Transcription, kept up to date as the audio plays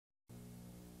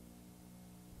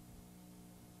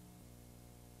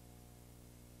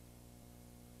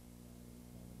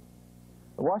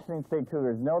The Washington State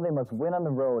Cougars know they must win on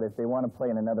the road if they want to play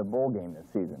in another bowl game this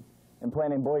season. And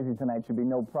playing in Boise tonight should be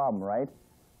no problem, right?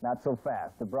 Not so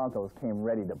fast. The Broncos came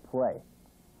ready to play.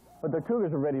 But the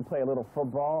Cougars are ready to play a little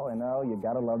football, and oh, you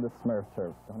gotta love the Smurf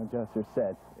turf. Don't adjust your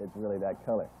sets. It's really that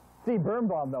color. See,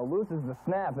 Birnbaum, though, loses the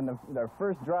snap in their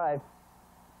first drive.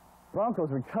 Broncos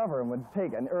recover and would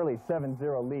take an early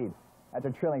 7-0 lead.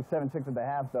 After trailing 7-6 at the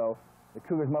half, though, the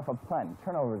Cougars muff a punt.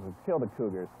 Turnovers would kill the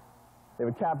Cougars. They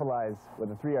would capitalize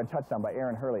with a 3-yard touchdown by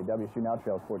Aaron Hurley. WSU now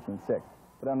trails 14-6.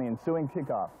 But on the ensuing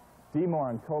kickoff, D.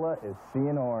 Morincola is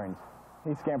seeing orange.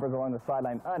 He scampers along the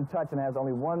sideline untouched and has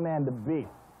only one man to beat.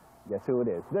 Guess who it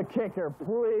is? The kicker,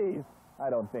 please! I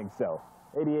don't think so.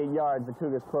 88 yards, the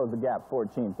Cougars close the gap,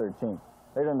 14-13.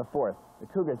 Later in the fourth, the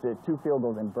Cougars hit 2 field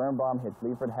goals and Birnbaum hits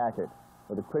Leifert Hackett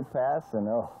with a quick pass and,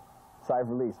 sigh of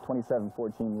release,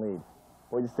 27-14 lead.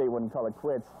 Boise State wouldn't call it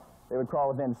quits. They would crawl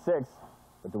within 6,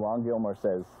 but DeJuan Gilmore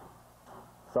says,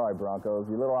 sorry, Broncos,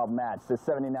 you're a little outmatched. This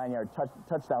 79-yard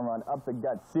touchdown run up the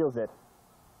gut seals it.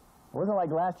 It wasn't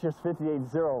like last year's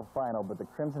 58-0 final, but the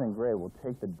Crimson and Gray will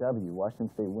take the W.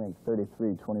 Washington State wins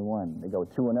 33-21. They go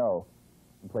 2-0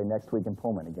 and play next week in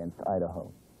Pullman against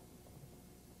Idaho.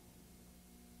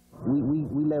 We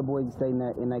let Boise State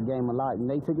in that game a lot, and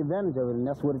they took advantage of it, and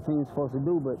that's what a team's supposed to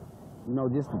do. But, you know,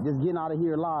 just getting out of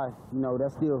here live, you know,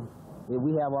 that's still,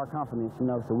 we have our confidence, you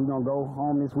know, so we're going to go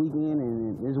home this weekend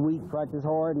and this week practice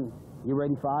hard and get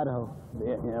ready for Idaho.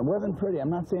 It wasn't pretty. I'm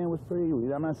not saying it was pretty.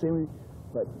 I'm not saying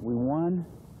but we won.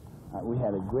 We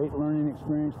had a great learning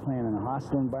experience playing in a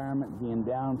hostile environment, being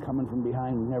down, coming from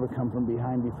behind. We've never come from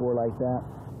behind before like that,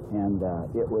 and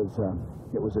it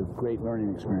was a great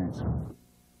learning experience.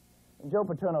 In Joe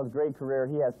Paterno's great career,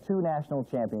 he has 2 national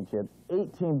championships,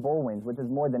 18 bowl wins, which is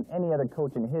more than any other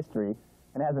coach in history,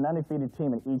 and has an undefeated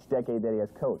team in each decade that he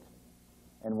has coached.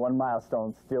 And one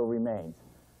milestone still remains.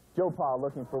 Joe Pa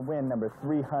looking for win number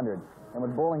 300. And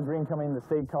with Bowling Green coming into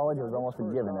State College, it was almost a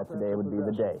given that today would be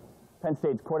the day. Penn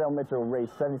State's Cordell Mitchell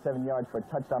raced 77 yards for a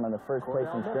touchdown on the first place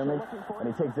in scrimmage, and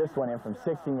he takes this one in from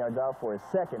 16 yards out for his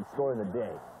second score of the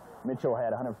day. Mitchell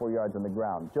had 104 yards on the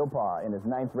ground. Joe Pa, in his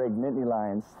 9th-ranked Nittany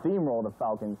Lions, steamrolled the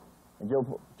Falcons, and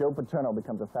Joe Paterno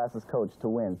becomes the fastest coach to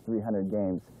win 300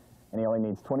 games, and he only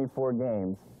needs 24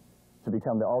 games to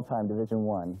become the all-time Division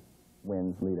I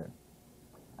wins leader.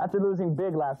 After losing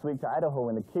big last week to Idaho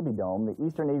in the Kibbe Dome, the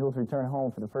Eastern Eagles return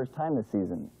home for the first time this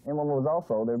season, in what was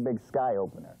also their big sky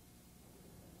opener.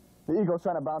 The Eagles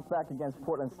trying to bounce back against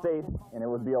Portland State, and it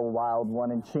would be a wild one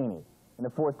in Cheney. In the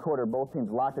fourth quarter, both teams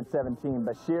locked at 17.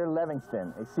 Bashir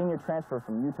Levingston, a senior transfer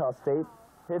from Utah State,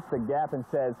 hits the gap and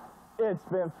says, "It's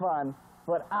been fun,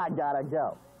 but I gotta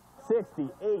go."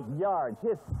 68 yards,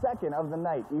 his second of the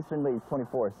night. Eastern leads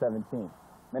 24-17.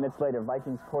 Minutes later,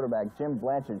 Vikings quarterback Jim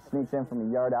Blanchard sneaks in from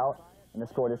a yard out, and the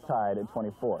score is tied at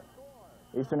 24.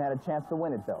 Eastern had a chance to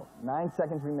win it, though. 9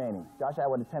 seconds remaining. Josh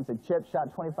Atwood attempts a chip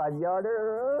shot,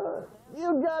 25-yarder.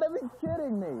 You gotta be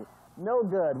kidding me. No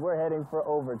good. We're heading for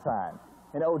overtime.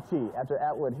 In OT, after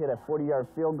Atwood hit a 40-yard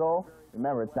field goal,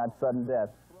 remember, it's not sudden death,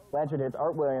 Blanchard hits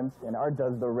Art Williams, and Art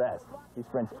does the rest. He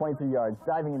sprints 23 yards,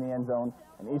 diving in the end zone,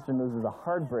 and Eastern loses a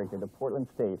heartbreaker to Portland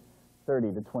State,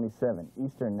 30-27.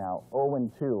 Eastern now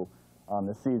 0-2 on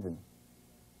the season.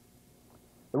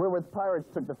 The Whitworth Pirates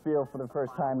took the field for the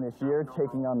first time this year,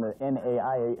 taking on the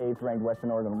NAIA 8th-ranked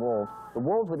Western Oregon Wolves. The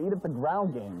Wolves would eat up the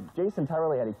ground game. Jason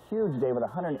Tyrelli had a huge day with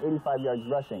 185 yards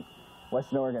rushing.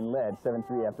 Western Oregon led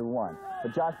 7-3 after 1.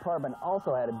 But Josh Parban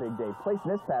also had a big day,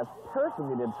 placing this pass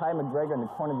perfectly to Ty McGregor in the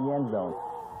corner of the end zone.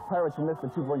 Pirates who missed the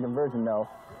 2-point conversion, though.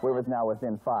 Whitworth now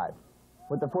within 5.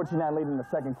 With the 14-9 lead in the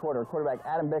second quarter, quarterback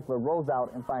Adam Bickler rolls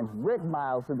out and finds Rick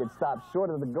Miles, who gets stopped short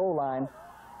of the goal line.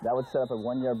 That would set up a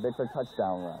 1-yard Bickler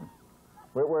touchdown run.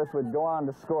 Whitworth would go on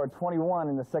to score 21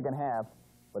 in the second half,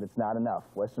 but it's not enough.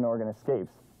 Western Oregon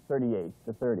escapes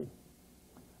 38-30.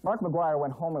 Mark McGuire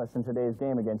went homeless in today's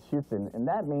game against Houston, and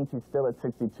that means he's still at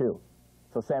 62.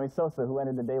 So Sammy Sosa, who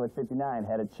ended the day with 59,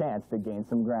 had a chance to gain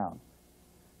some ground.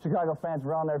 Chicago fans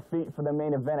were on their feet for the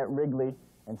main event at Wrigley,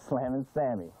 and Slammin'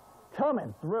 Sammy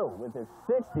coming through with his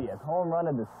 60th home run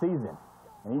of the season.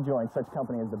 And he joined such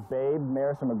company as the Babe,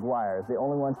 Maris, and McGuire as the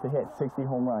only ones to hit 60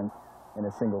 home runs in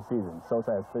a single season.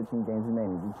 Sosa has 13 games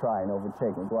remaining to try and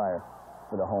overtake McGuire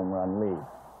for the home run lead.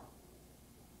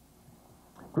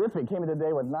 Griffey came into the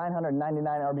day with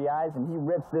 999 RBIs, and he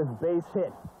rips this base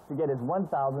hit to get his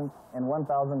 1,000th and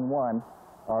 1,001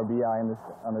 RBI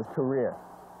on his career.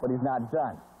 But he's not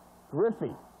done.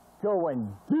 Griffey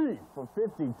going deep for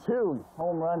 52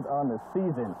 home runs on the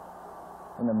season.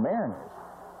 And the Mariners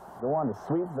go on to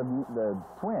sweep the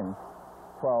Twins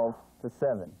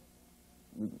 12-7.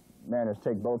 Mariners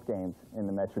take both games in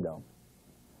the Metrodome.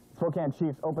 Spokane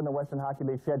Chiefs opened the Western Hockey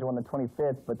League schedule on the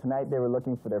 25th, but tonight they were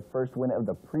looking for their first win of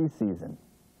the preseason.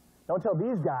 Don't tell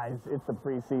these guys it's the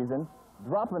preseason.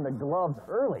 Dropping the gloves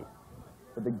early.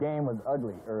 But the game was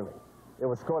ugly early. It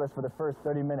was scoreless for the first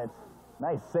 30 minutes.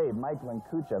 Nice save. Michael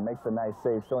Kucha makes the nice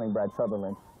save, stoning Brad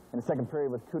Sutherland. In the second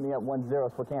period, with Kootenai up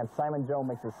 1-0, Spokane Simon Joe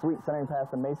makes a sweet centering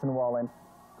pass to Mason Wallen.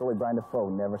 Goalie Brian Defoe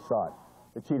never saw it.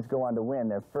 The Chiefs go on to win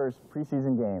their first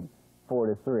preseason game,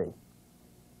 4-3.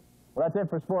 Well, that's it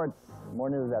for sports. More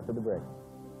news after the break.